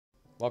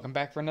Welcome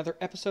back for another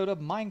episode of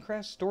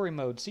Minecraft Story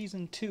Mode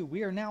Season 2.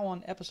 We are now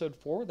on episode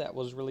 4 that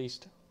was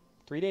released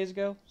 3 days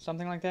ago,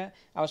 something like that.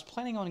 I was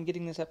planning on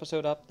getting this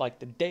episode up like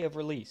the day of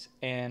release,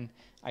 and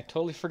I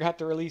totally forgot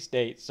the release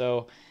date,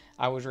 so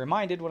I was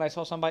reminded when I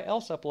saw somebody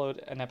else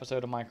upload an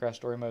episode of Minecraft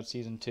Story Mode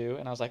Season 2,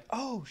 and I was like,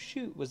 oh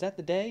shoot, was that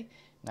the day?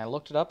 And I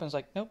looked it up and was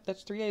like, nope,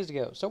 that's 3 days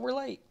ago, so we're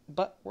late,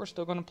 but we're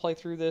still going to play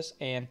through this,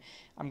 and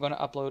I'm going to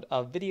upload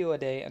a video a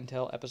day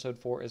until episode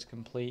 4 is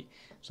complete,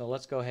 so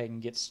let's go ahead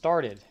and get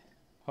started.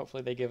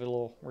 Hopefully they give it a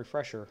little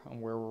refresher on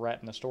where we're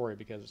at in the story,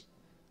 because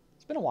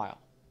it's been a while.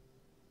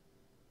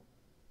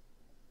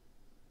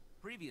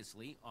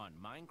 Previously on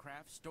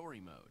Minecraft Story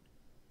Mode.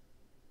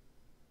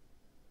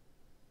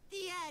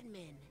 The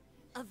admin,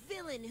 a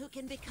villain who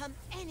can become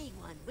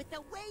anyone with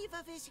the wave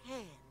of his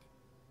hand.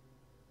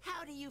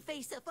 How do you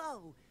face a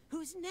foe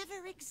who's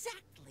never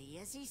exactly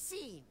as he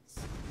seems?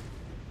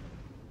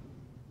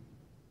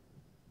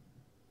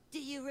 Do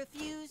you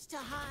refuse to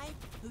hide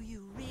who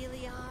you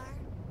really are?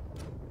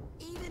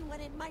 Even when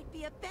it might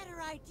be a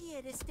better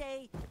idea to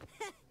stay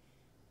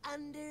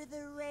under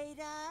the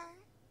radar?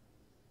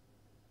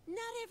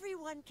 Not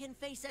everyone can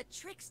face a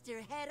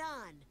trickster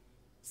head-on.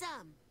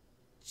 Some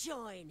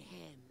join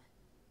him.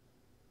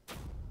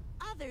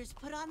 Others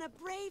put on a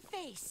brave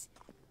face,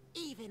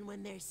 even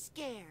when they're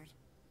scared.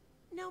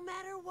 No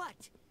matter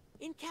what,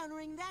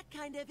 encountering that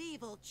kind of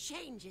evil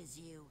changes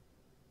you.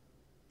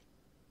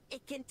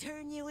 It can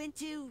turn you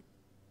into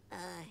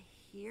a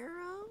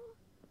hero?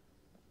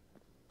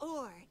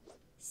 Or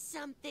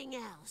something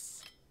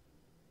else.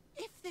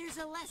 If there's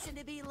a lesson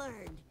to be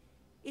learned,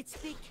 it's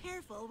be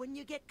careful when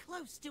you get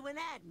close to an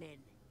admin.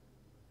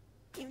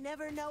 You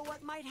never know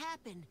what might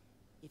happen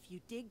if you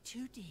dig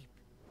too deep.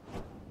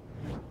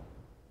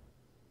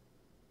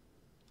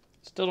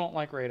 Still don't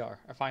like Radar.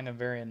 I find him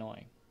very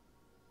annoying.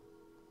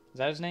 Is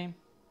that his name?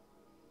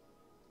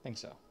 I think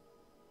so.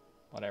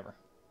 Whatever.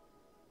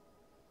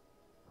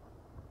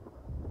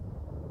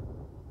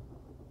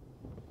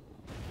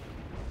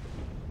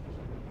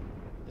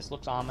 This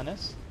looks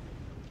ominous.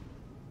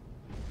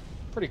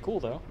 Pretty cool,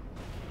 though.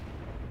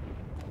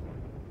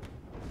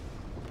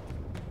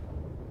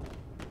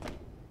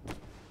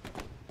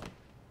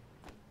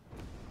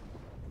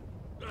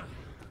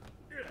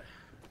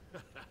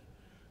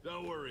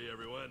 Don't worry,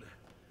 everyone.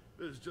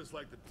 This is just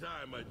like the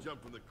time I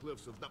jumped from the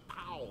cliffs of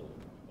Nepal.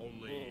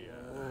 Only,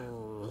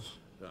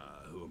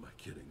 who am I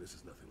kidding? This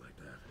is nothing like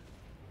that.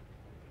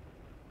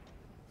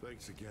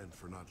 Thanks again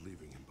for not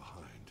leaving him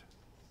behind.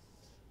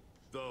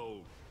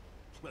 Though,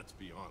 let's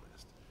be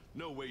honest.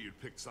 No way you'd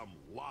pick some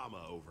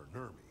llama over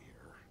Nermi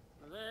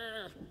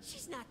here.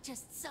 She's not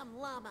just some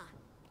llama.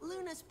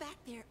 Luna's back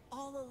there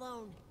all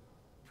alone.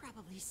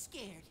 Probably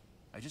scared.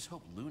 I just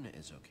hope Luna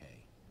is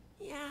okay.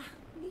 Yeah,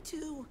 me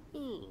too.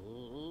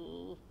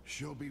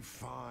 She'll be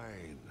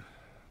fine.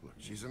 Look,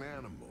 she's an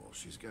animal.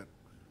 She's got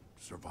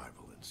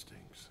survival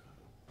instincts.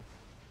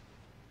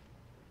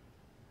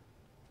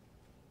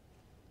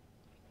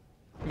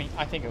 I mean,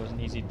 I think it was an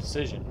easy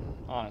decision,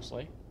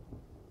 honestly.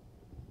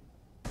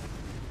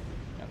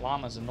 That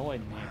llama's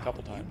annoyed me a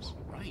couple times.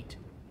 Right.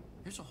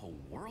 There's a whole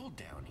world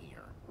down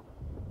here.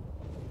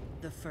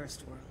 The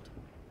first world,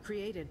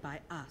 created by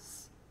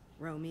us,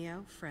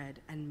 Romeo, Fred,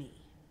 and me.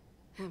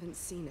 Haven't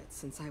seen it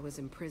since I was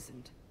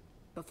imprisoned,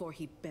 before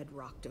he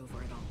bedrocked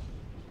over it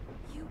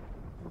all. You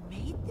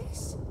made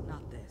this?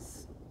 Not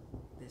this.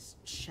 This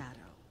shadow.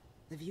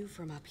 The view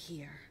from up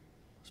here.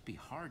 Must be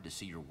hard to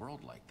see your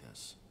world like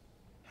this.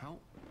 How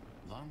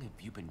long have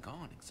you been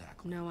gone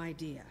exactly? No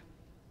idea.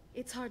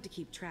 It's hard to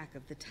keep track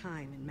of the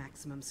time in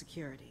maximum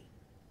security.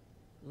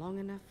 Long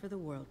enough for the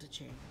world to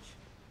change.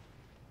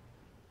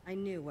 I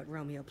knew what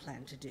Romeo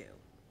planned to do.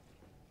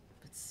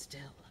 But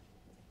still,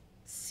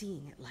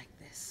 seeing it like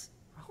this...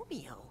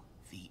 Romeo?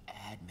 The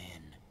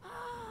admin.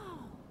 Oh!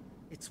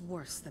 It's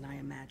worse than I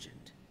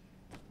imagined.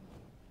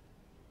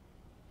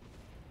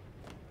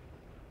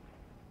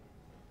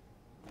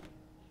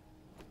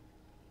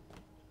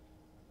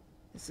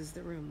 This is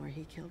the room where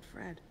he killed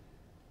Fred.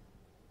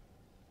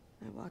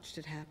 I watched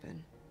it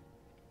happen.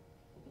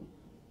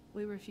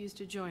 We refused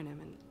to join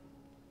him, and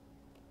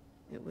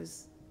it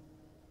was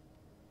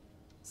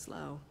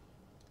slow.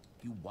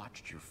 You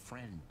watched your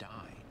friend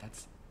die.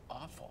 That's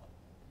awful.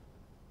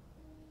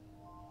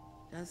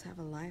 Does have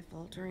a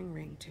life-altering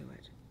ring to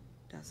it,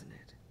 doesn't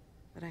it?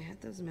 But I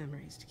had those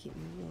memories to keep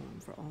me warm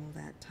for all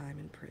that time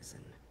in prison.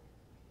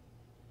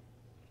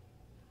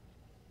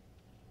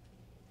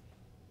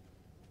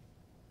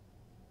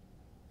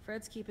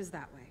 Fred's keep is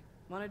that way.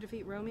 Want to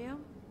defeat Romeo?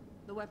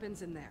 The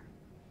weapon's in there.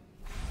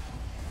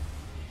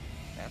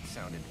 That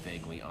sounded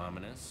vaguely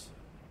ominous.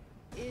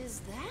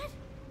 Is that?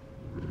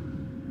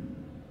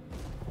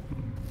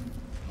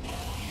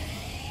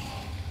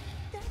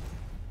 That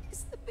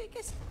is the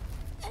biggest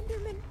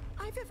Enderman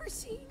I've ever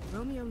seen.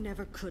 Romeo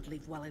never could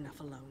leave well enough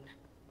alone.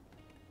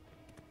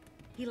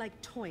 He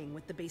liked toying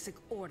with the basic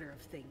order of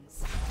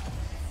things.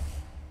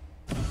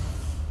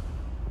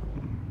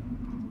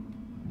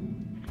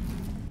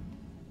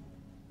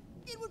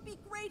 It would be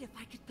great if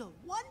I could go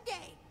one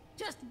day,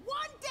 just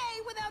one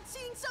day, without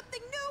seeing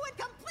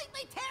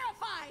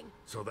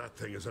So that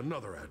thing is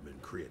another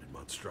admin-created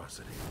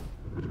monstrosity.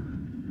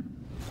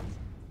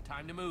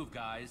 Time to move,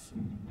 guys.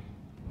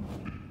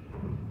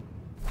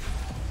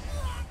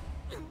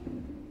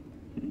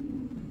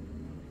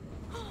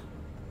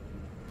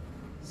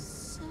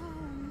 So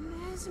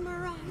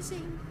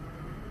mesmerizing.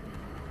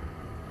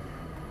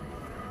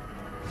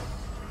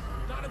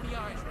 Not in the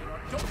eyes, Radar.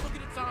 Don't look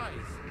at its eyes.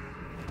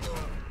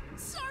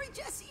 Sorry,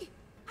 Jesse.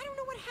 I don't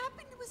know what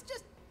happened. It was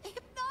just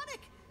hypnotic.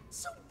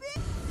 So big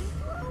and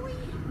glowy.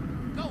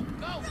 Go,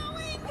 go!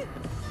 Going!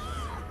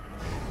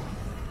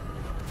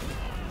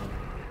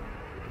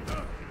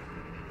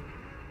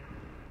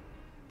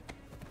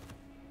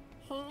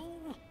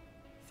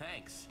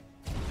 Thanks.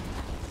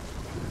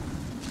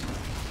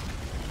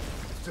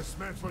 It's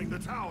dismantling the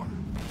tower.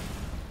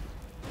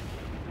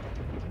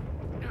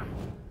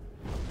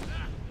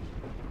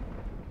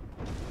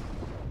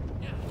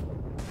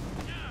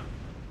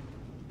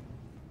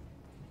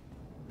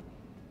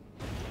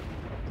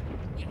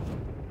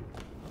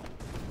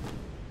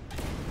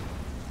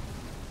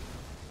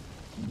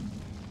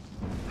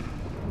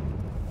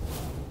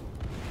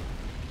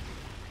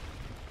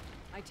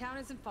 My town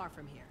isn't far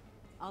from here.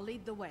 I'll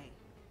lead the way.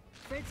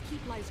 Fred's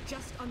keep lies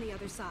just on the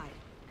other side,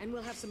 and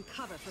we'll have some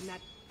cover from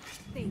that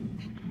thing.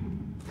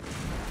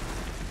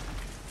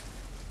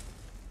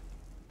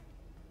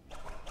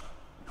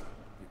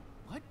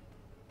 What?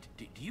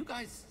 Do you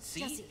guys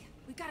see? Jesse,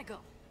 we gotta go.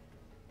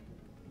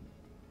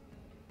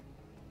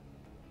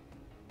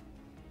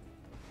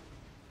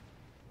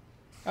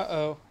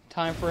 Uh-oh.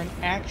 Time for an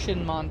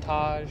action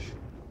montage.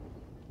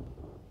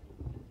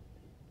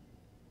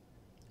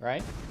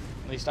 Right?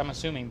 At least I'm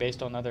assuming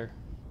based on other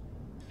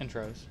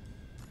intros.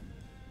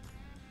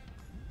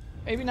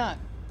 Maybe not.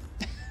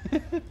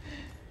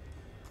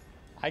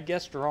 I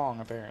guessed wrong,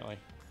 apparently.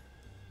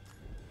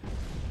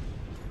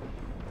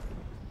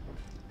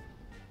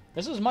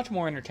 This is much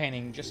more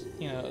entertaining, just,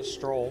 you know, a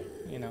stroll,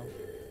 you know,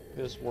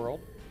 this world.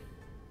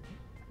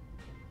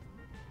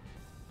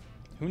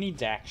 Who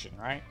needs action,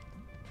 right?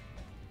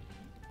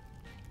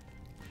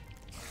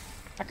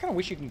 I kind of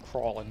wish you can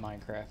crawl in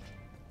Minecraft.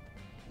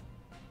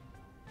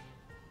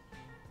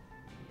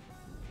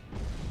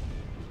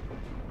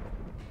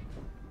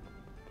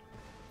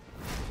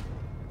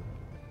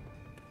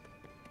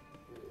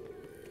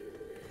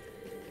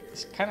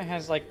 This kind of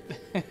has like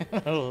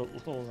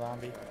little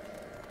zombie.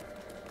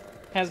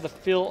 Has the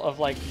feel of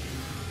like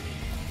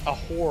a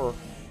horror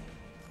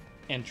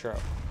intro,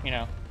 you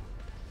know,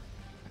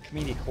 a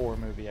comedic horror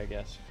movie, I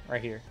guess,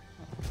 right here.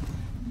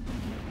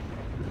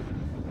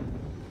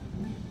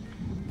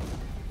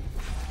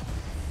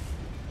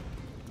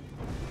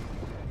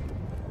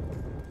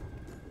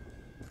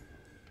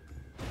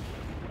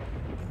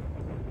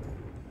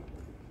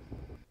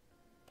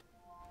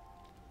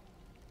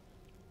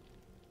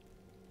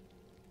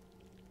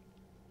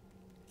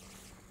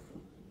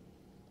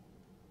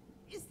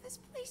 Is this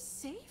place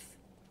safe?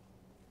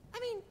 I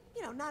mean,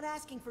 you know, not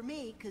asking for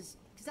me, cause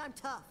I'm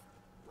tough.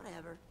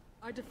 Whatever.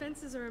 Our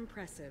defenses are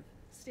impressive.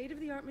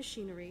 State-of-the-art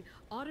machinery,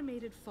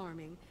 automated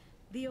farming.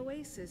 The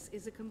Oasis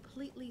is a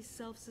completely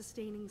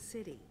self-sustaining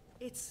city.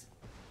 It's...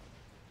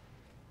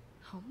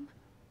 home?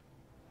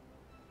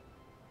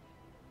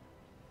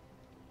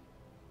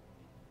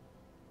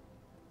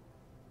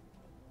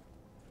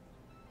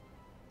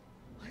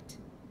 What?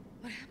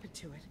 What happened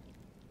to it?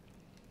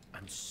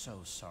 I'm so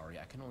sorry.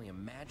 I can only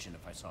imagine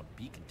if I saw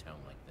Beacon Town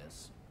like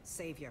this.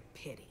 Save your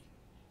pity.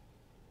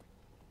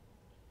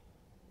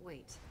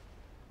 Wait.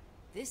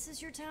 This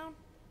is your town?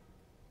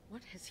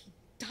 What has he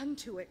done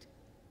to it?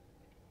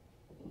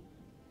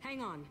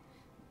 Hang on.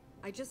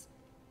 I just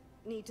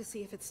need to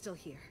see if it's still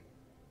here.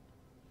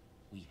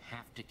 We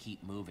have to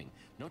keep moving.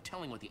 No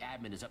telling what the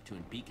admin is up to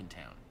in Beacon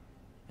Town.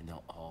 And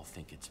they'll all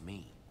think it's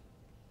me.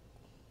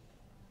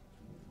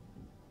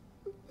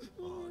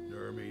 Oh,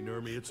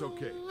 Nermy, it's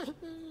okay.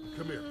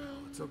 Come here,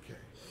 pal. It's okay.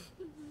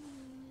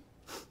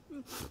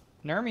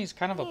 Nermy's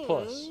kind of a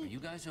puss. Are you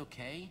guys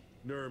okay?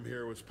 Nerm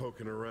here was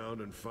poking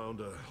around and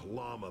found a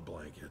llama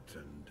blanket,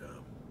 and,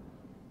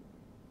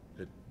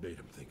 it made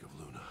him think of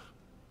Luna.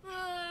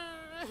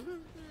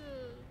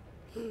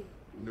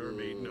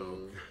 Nermy,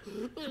 no.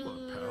 Come on,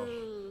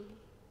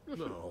 pal.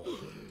 No.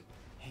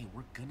 Hey,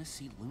 we're gonna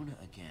see Luna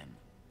again.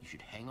 You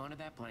should hang on to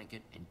that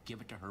blanket and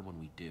give it to her when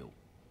we do.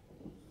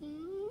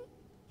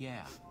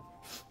 Yeah.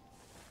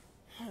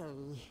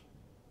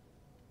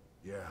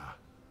 Yeah.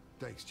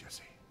 Thanks,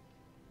 Jesse.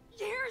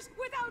 Years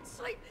without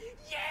sleep!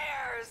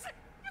 Years!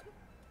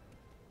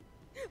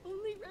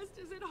 Only rest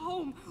is at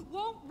home.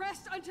 Won't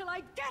rest until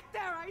I get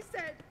there, I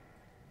said!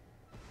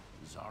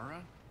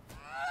 Zara?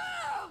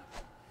 Ah!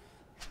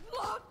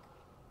 Look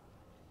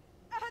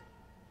at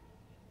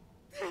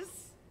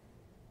this!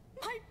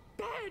 My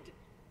bed!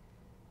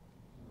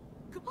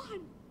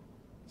 Gone!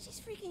 She's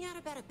freaking out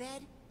about a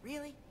bed?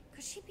 Really?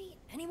 Could she be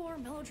any more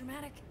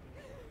melodramatic?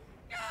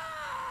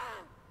 Ah!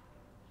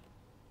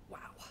 Wow.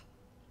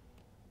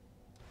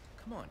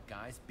 Come on,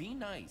 guys, be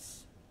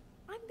nice.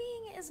 I'm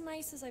being as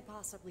nice as I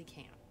possibly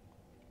can.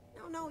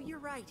 No, you're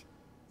right.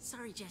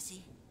 Sorry,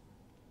 Jesse.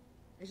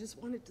 I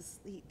just wanted to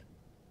sleep.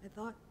 I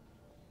thought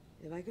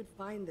if I could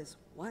find this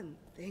one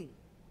thing,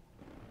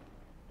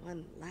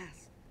 one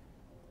last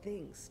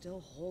thing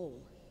still whole,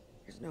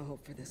 there's no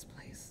hope for this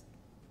place.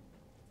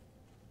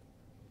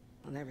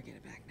 I'll never get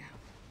it back now.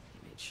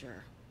 I made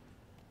sure.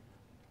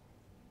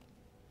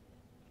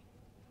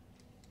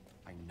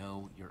 I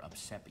know you're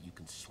upset, but you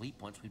can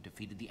sleep once we've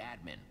defeated the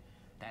admin.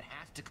 That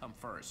has to come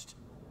first.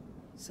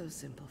 So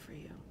simple for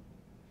you.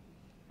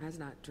 Mine's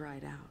not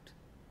dried out.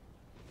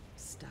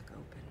 Stuck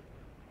open.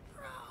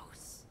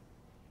 Gross.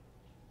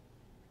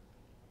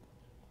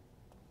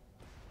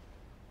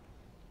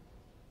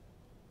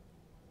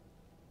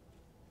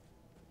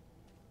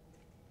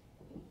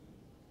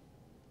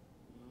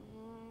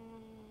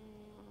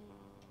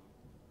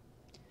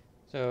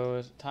 So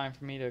is it time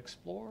for me to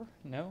explore?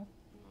 No?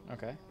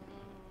 Okay.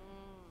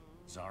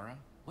 Zara,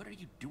 what are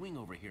you doing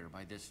over here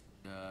by this,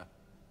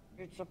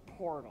 It's a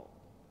portal.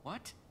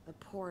 what? The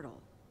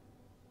portal.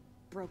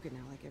 Broken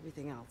now like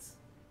everything else.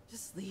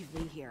 Just leave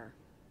me here.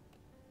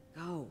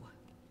 Go.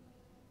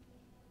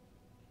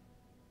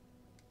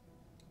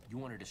 You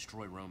want to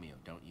destroy Romeo,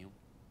 don't you?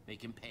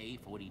 Make him pay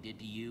for what he did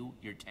to you,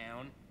 your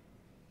town?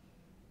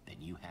 Then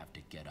you have to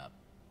get up.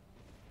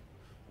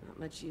 Not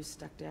much use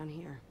stuck down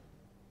here.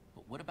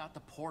 But what about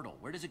the portal?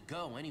 Where does it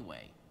go,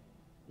 anyway?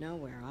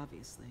 Nowhere,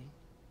 obviously.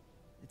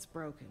 It's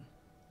broken.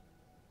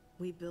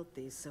 We built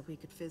these so we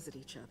could visit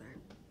each other.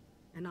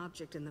 An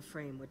object in the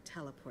frame would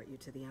teleport you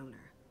to the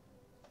owner.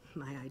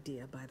 My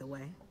idea, by the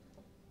way.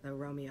 Though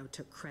Romeo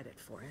took credit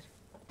for it.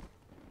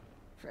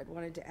 Fred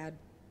wanted to add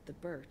the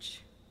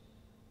birch.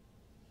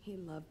 He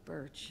loved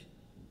birch.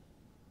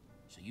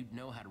 So you'd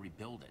know how to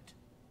rebuild it.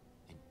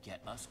 And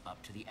get us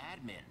up to the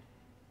admin.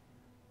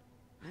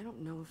 I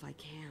don't know if I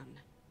can.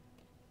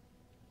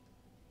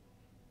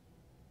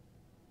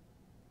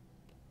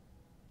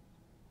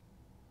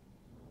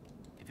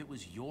 If it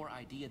was your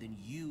idea, then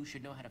you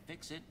should know how to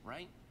fix it,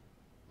 right?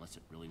 Unless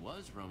it really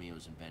was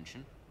Romeo's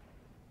invention.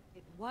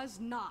 It was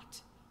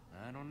not.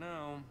 I don't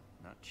know.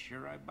 Not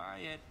sure I buy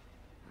it.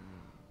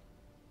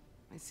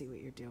 I see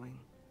what you're doing.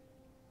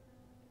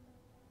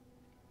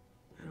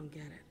 I don't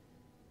get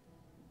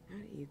it. How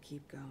do you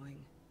keep going?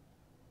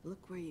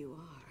 Look where you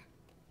are,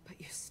 but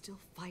you're still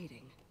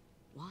fighting.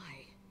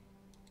 Why?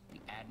 The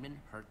admin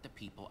hurt the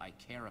people I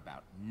care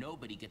about.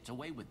 Nobody gets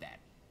away with that.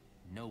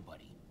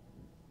 Nobody.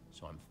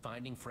 So I'm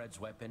finding Fred's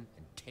weapon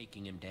and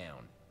taking him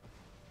down.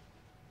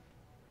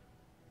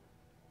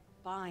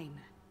 Fine.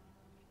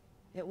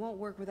 It won't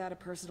work without a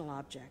personal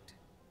object.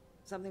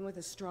 Something with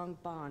a strong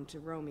bond to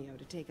Romeo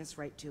to take us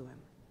right to him.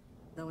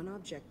 Though an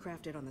object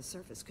crafted on the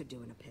surface could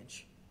do in a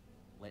pinch.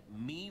 Let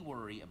me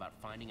worry about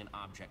finding an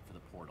object for the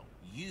portal.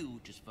 You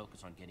just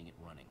focus on getting it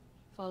running.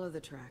 Follow the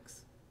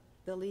tracks.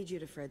 They'll lead you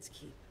to Fred's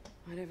keep.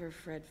 Whatever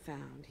Fred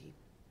found, he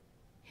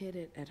hid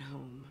it at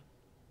home.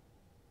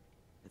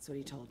 That's what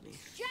he told me.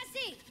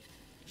 Jesse!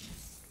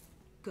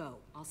 Go.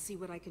 I'll see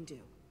what I can do.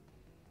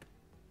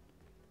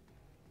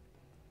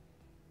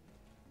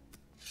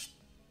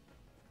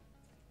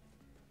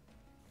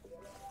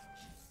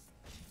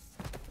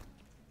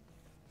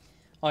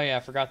 Oh yeah, I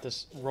forgot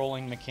this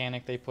rolling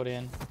mechanic they put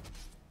in.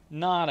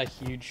 Not a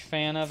huge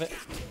fan of it.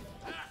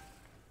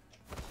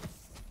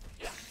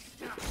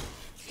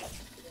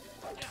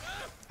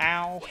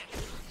 Ow.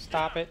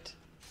 Stop it.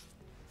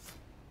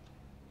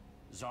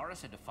 Zara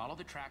said to follow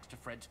the tracks to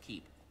Fred's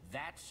keep.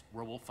 That's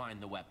where we'll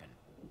find the weapon.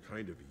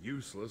 Kind of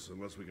useless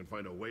unless we can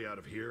find a way out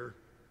of here.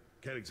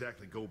 Can't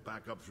exactly go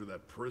back up through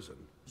that prison.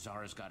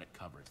 Zara's got it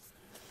covered.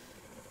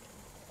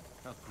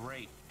 Oh,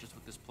 great. Just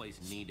what this place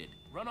needed.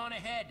 Run on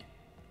ahead!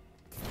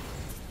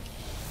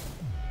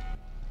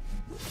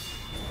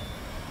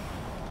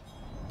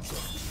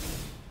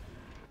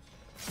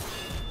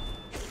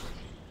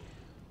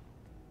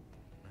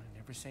 I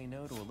never say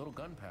no to a little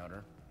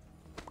gunpowder.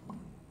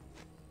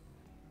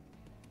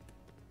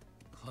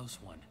 Close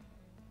one.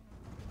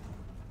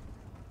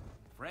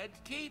 Fred's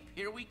keep,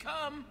 here we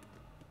come!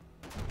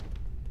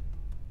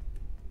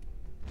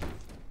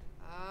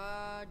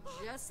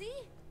 Jesse?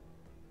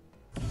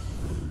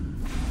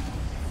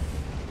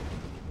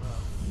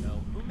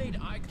 No. Who made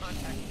eye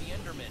contact with the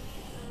Enderman?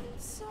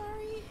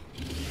 Sorry.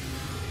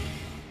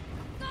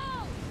 Go!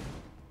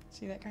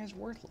 See, that guy's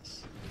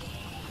worthless.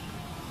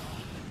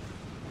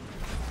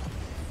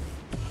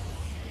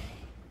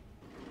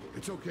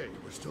 It's okay.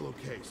 We're still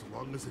okay, so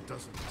long as it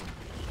doesn't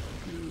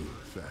do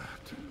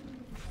that.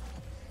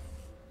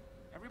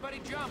 Everybody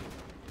jump!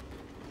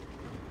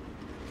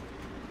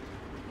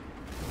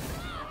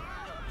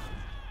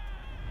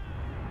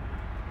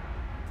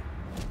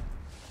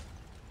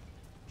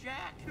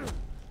 Jack!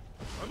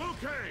 I'm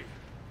okay!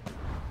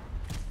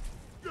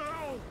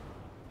 No!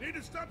 Need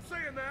to stop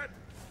saying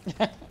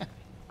that!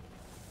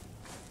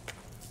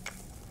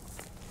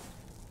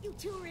 You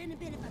two are in a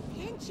bit of a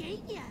pinch,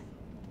 ain't ya?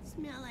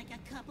 Smell like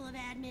a couple of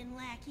admin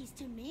lackeys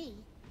to me.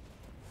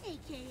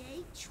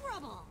 AKA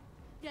trouble.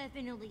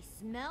 Definitely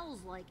smells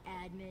like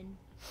admin.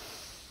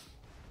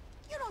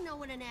 You don't know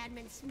what an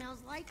admin smells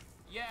like.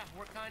 Yeah,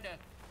 we're kinda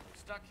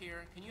stuck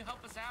here. Can you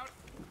help us out?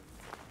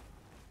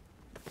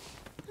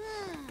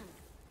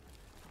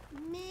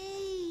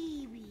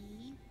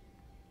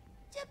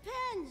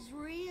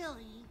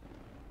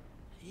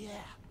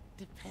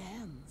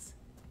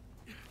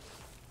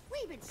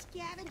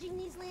 scavenging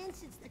these lands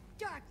since the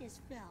darkness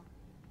fell.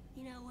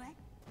 You know what?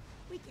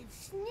 We can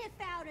sniff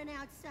out an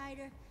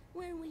outsider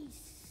when we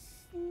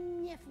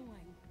sniff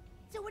one.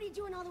 So what are you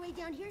doing all the way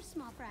down here,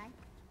 small fry?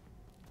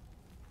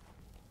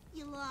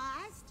 You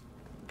lost?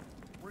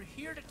 We're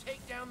here to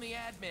take down the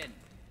admin.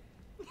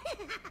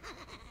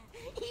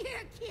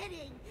 You're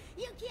kidding.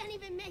 You can't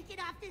even make it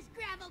off this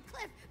gravel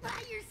cliff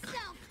by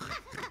yourself.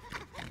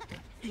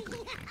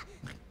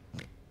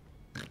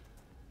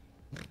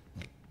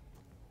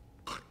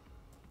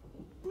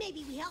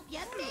 Maybe we help you,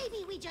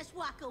 maybe we just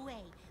walk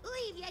away.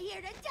 Leave you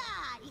here to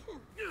die.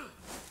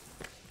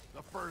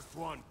 The first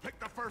one. Pick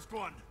the first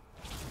one.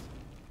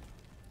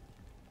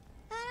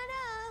 I don't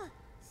know.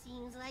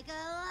 Seems like a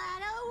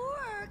lot of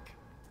work.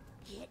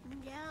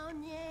 Getting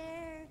down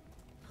there,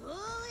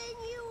 pulling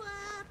you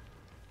up.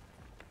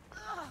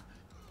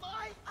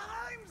 My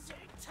arms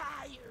are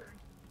tired.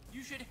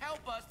 You should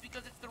help us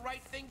because it's the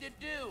right thing to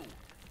do.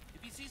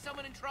 If you see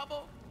someone in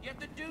trouble, you have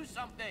to do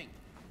something.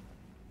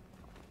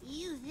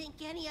 You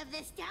think any of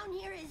this down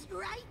here is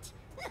right?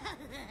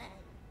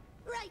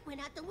 Right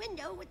went out the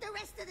window with the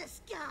rest of the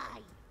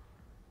sky.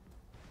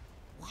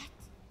 What?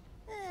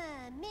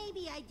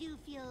 Maybe I do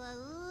feel a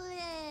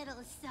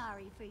little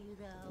sorry for you,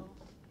 though.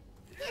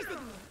 Here's the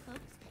deal,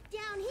 folks.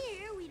 Down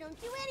here, we don't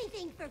do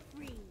anything for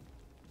free.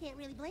 Can't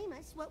really blame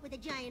us, what with the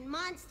giant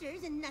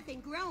monsters and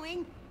nothing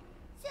growing.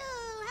 So,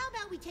 how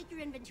about we take your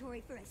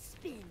inventory for a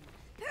spin?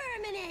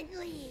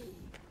 Permanently!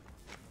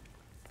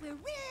 We're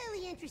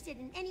really interested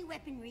in any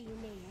weaponry you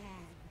may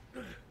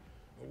have.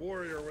 A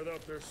warrior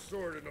without their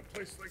sword in a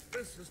place like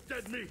this is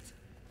dead meat.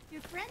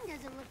 Your friend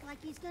doesn't look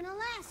like he's gonna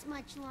last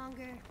much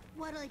longer.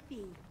 What'll it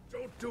be?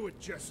 Don't do it,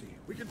 Jesse.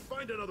 We can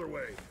find another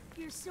way.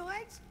 Your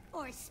swords?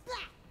 Or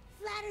splat?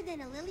 Flatter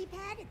than a lily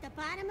pad at the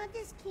bottom of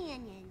this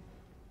canyon.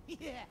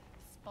 Yeah,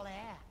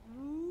 splat.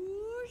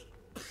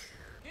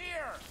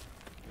 Here!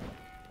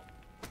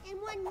 And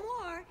one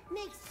more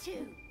makes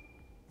two.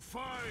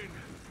 Fine,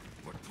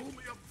 but pull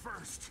me up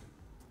first.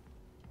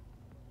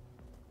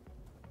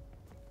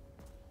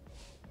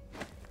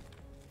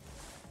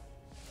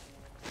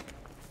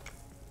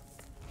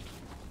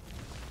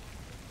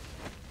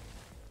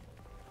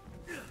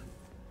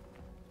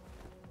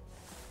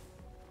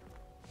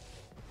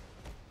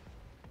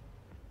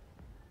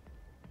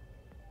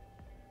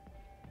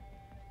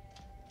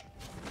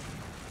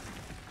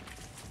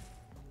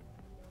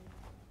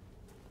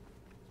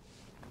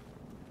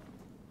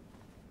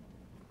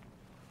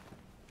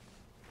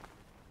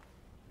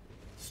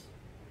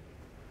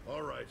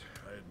 All right,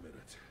 I admit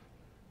it.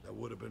 That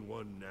would have been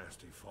one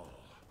nasty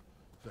fall.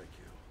 Thank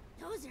you.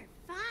 Those are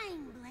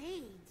fine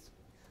blades.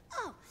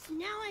 Oh,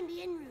 now I'm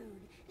being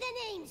rude. The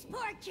name's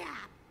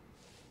Porkchop.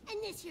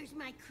 And this here's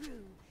my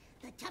crew.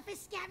 The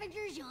toughest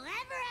scavengers you'll ever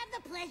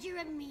have the pleasure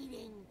of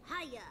meeting.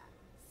 Hiya.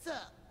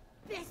 Sup?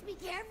 Best be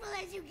careful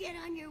as you get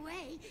on your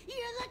way.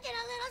 You're looking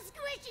a little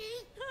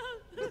squishy.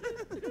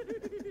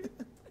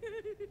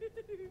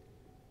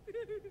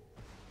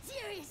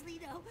 Seriously,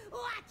 though,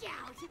 watch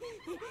out!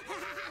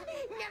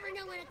 Never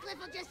know when a cliff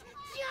will just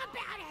jump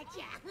out at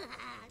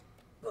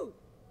you!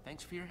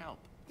 Thanks for your help.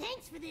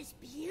 Thanks for this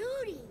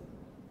beauty!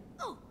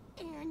 Oh,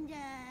 and,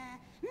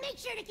 make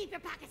sure to keep your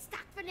pockets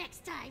stocked for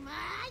next time,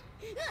 alright?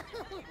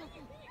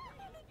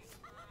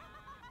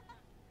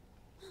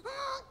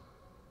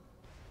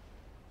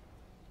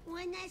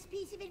 One last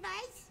piece of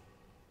advice?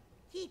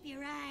 Keep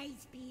your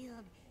eyes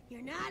peeled.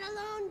 You're not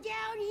alone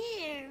down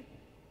here.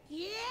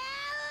 Yeah,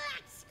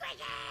 luck,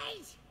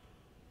 squiggies!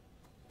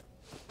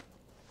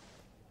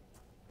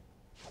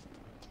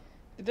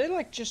 Did they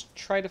like just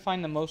try to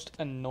find the most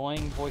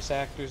annoying voice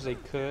actors they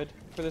could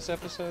for this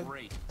episode?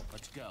 Great,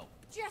 let's go.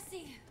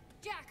 Jesse!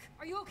 Jack,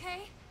 are you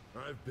okay?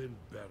 I've been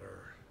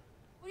better.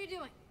 What are you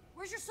doing?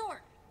 Where's your sword?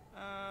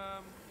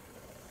 Come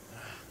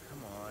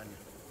on.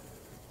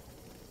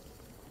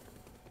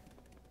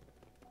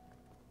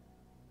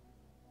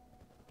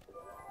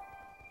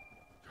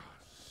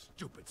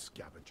 Stupid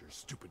scavengers,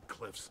 stupid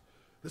cliffs.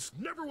 This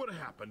never would have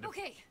happened if...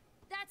 Okay,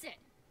 that's it.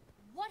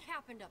 What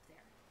happened up there?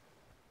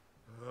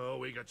 Oh,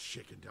 we got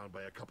shaken down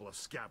by a couple of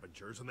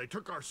scavengers, and they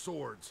took our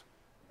swords.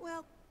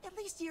 Well, at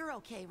least you're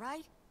okay,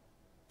 right?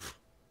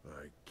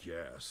 I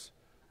guess.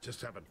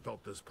 Just haven't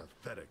felt this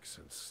pathetic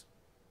since...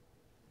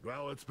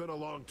 Well, it's been a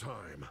long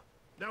time.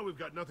 Now we've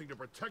got nothing to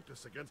protect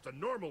us against a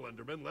normal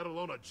Enderman, let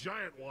alone a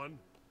giant one.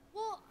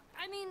 Well,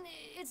 I mean,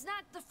 it's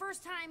not the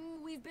first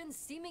time we've been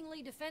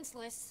seemingly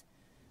defenseless.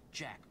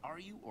 Jack, are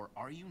you or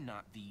are you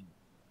not the,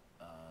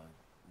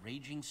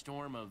 raging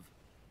storm of...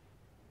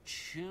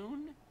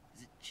 Chun?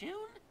 Is it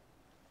Chun?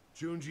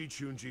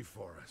 Chunji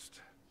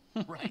Forest.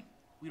 Right.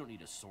 We don't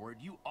need a sword.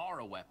 You are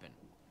a weapon.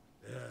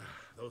 Yeah,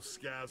 those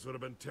scavs would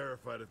have been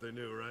terrified if they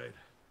knew, right?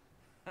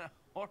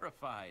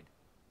 Horrified.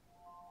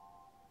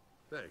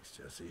 Thanks,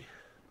 Jesse.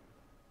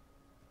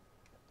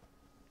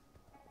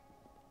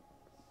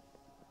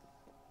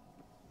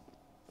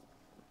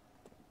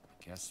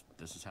 Guess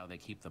this is how they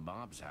keep the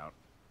mobs out.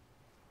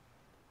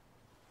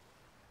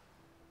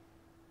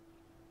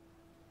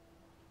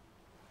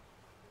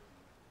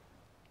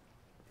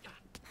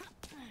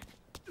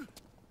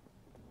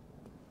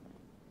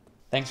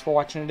 Thanks for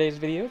watching today's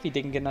video. If you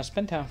didn't get enough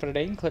Spintown for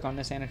today, you can click on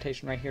this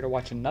annotation right here to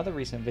watch another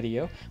recent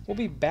video. We'll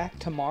be back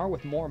tomorrow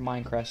with more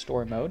Minecraft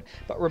Story Mode,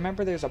 but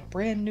remember there's a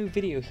brand new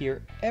video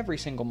here every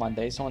single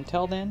Monday, so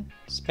until then,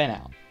 spin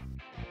out.